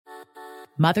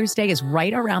Mother's Day is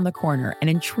right around the corner, and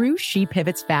in true She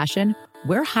Pivots fashion,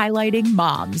 we're highlighting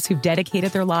moms who've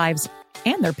dedicated their lives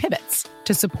and their pivots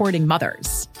to supporting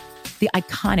mothers. The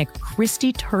iconic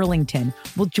Christy Turlington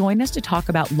will join us to talk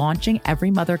about launching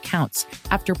Every Mother Counts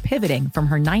after pivoting from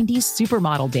her 90s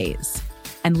supermodel days.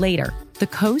 And later, the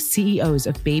co-CEOs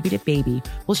of Baby to Baby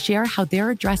will share how they're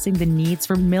addressing the needs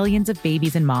for millions of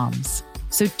babies and moms.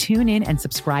 So tune in and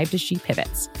subscribe to She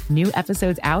Pivots. New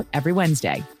episodes out every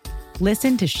Wednesday.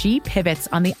 Listen to She Pivots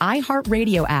on the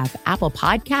iHeartRadio app, Apple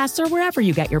Podcasts, or wherever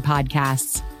you get your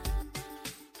podcasts.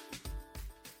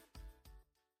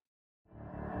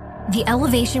 The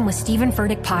Elevation with Stephen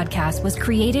Furtick podcast was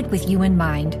created with you in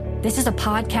mind. This is a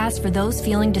podcast for those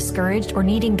feeling discouraged or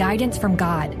needing guidance from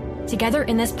God. Together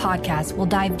in this podcast, we'll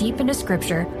dive deep into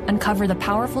Scripture, uncover the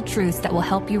powerful truths that will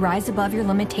help you rise above your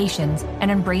limitations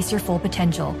and embrace your full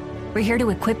potential. We're here to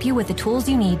equip you with the tools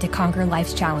you need to conquer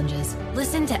life's challenges.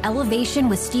 Listen to Elevation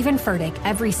with Stephen Furtick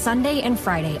every Sunday and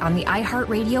Friday on the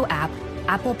iHeartRadio app,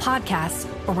 Apple Podcasts,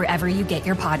 or wherever you get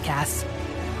your podcasts.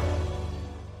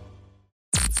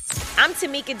 I'm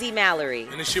Tamika D. Mallory.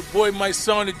 And it's your boy, my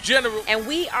son, the General. And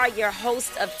we are your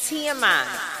hosts of TMI.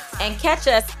 And catch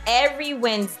us every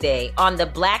Wednesday on the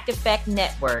Black Effect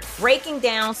Network, breaking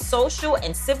down social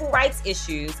and civil rights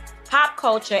issues, pop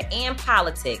culture, and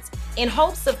politics in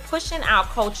hopes of pushing our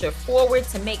culture forward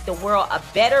to make the world a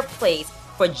better place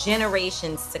for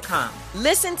generations to come.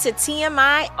 Listen to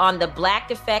TMI on the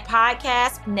Black Effect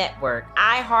Podcast Network,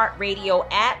 iHeartRadio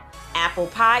app, Apple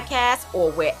Podcasts,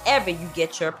 or wherever you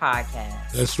get your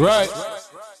podcasts. That's right.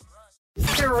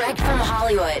 Direct from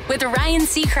Hollywood with Ryan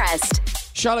Seacrest.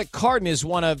 Charlotte Cardin is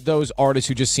one of those artists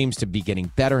who just seems to be getting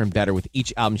better and better with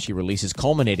each album she releases,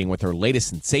 culminating with her latest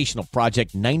sensational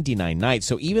project, 99 Nights.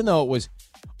 So even though it was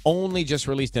only just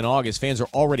released in August, fans are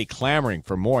already clamoring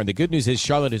for more. And the good news is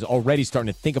Charlotte is already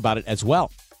starting to think about it as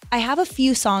well. I have a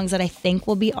few songs that I think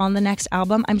will be on the next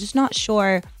album. I'm just not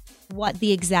sure what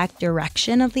the exact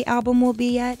direction of the album will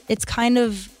be yet. It's kind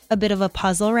of a bit of a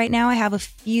puzzle right now. I have a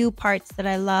few parts that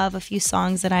I love, a few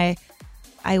songs that I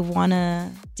want to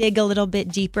dig a little bit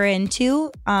deeper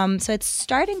into. So it's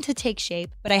starting to take shape,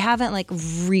 but I haven't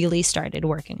really started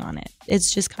working on it.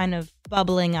 It's just kind of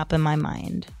bubbling up in my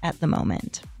mind at the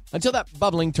moment. Until that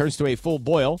bubbling turns to a full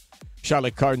boil,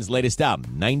 Charlotte Cardin's latest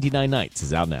album, 99 Nights,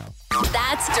 is out now.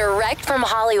 That's direct from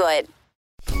Hollywood.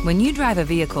 When you drive a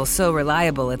vehicle so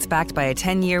reliable it's backed by a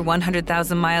 10-year,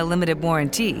 100,000-mile limited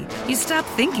warranty, you stop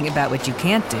thinking about what you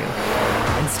can't do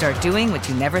and start doing what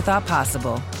you never thought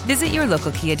possible. Visit your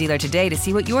local Kia dealer today to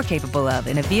see what you're capable of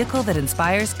in a vehicle that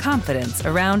inspires confidence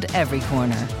around every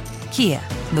corner. Kia,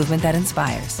 movement that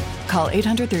inspires. Call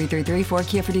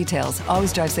 800-333-4KIA for details.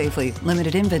 Always drive safely.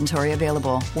 Limited inventory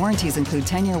available. Warranties include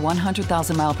 10-year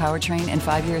 100,000-mile powertrain and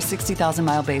 5-year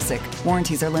 60,000-mile basic.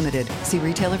 Warranties are limited. See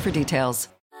retailer for details.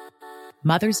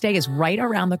 Mother's Day is right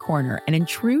around the corner, and in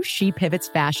true She Pivots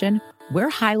fashion, we're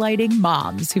highlighting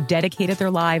moms who've dedicated their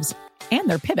lives and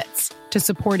their pivots to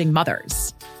supporting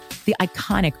mothers. The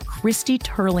iconic Christy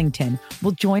Turlington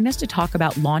will join us to talk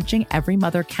about launching Every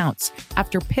Mother Counts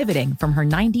after pivoting from her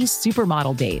 90s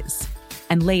supermodel days.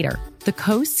 And later, the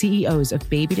co-CEOs of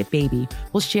Baby to Baby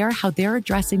will share how they're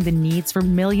addressing the needs for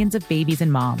millions of babies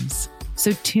and moms.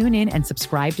 So tune in and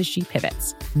subscribe to She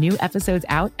Pivots. New episodes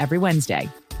out every Wednesday.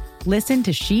 Listen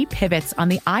to She Pivots on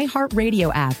the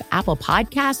iHeartRadio app, Apple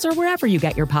Podcasts, or wherever you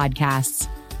get your podcasts.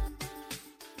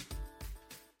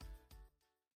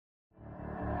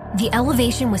 The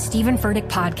Elevation with Stephen Furtick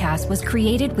podcast was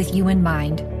created with you in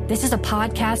mind. This is a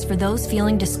podcast for those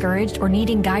feeling discouraged or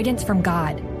needing guidance from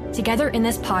God. Together in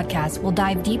this podcast, we'll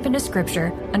dive deep into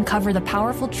Scripture, uncover the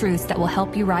powerful truths that will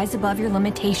help you rise above your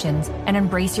limitations and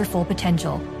embrace your full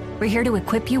potential. We're here to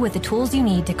equip you with the tools you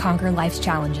need to conquer life's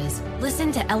challenges.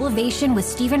 Listen to Elevation with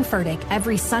Stephen Furtick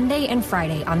every Sunday and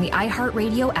Friday on the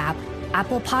iHeartRadio app,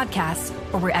 Apple Podcasts,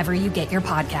 or wherever you get your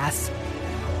podcasts.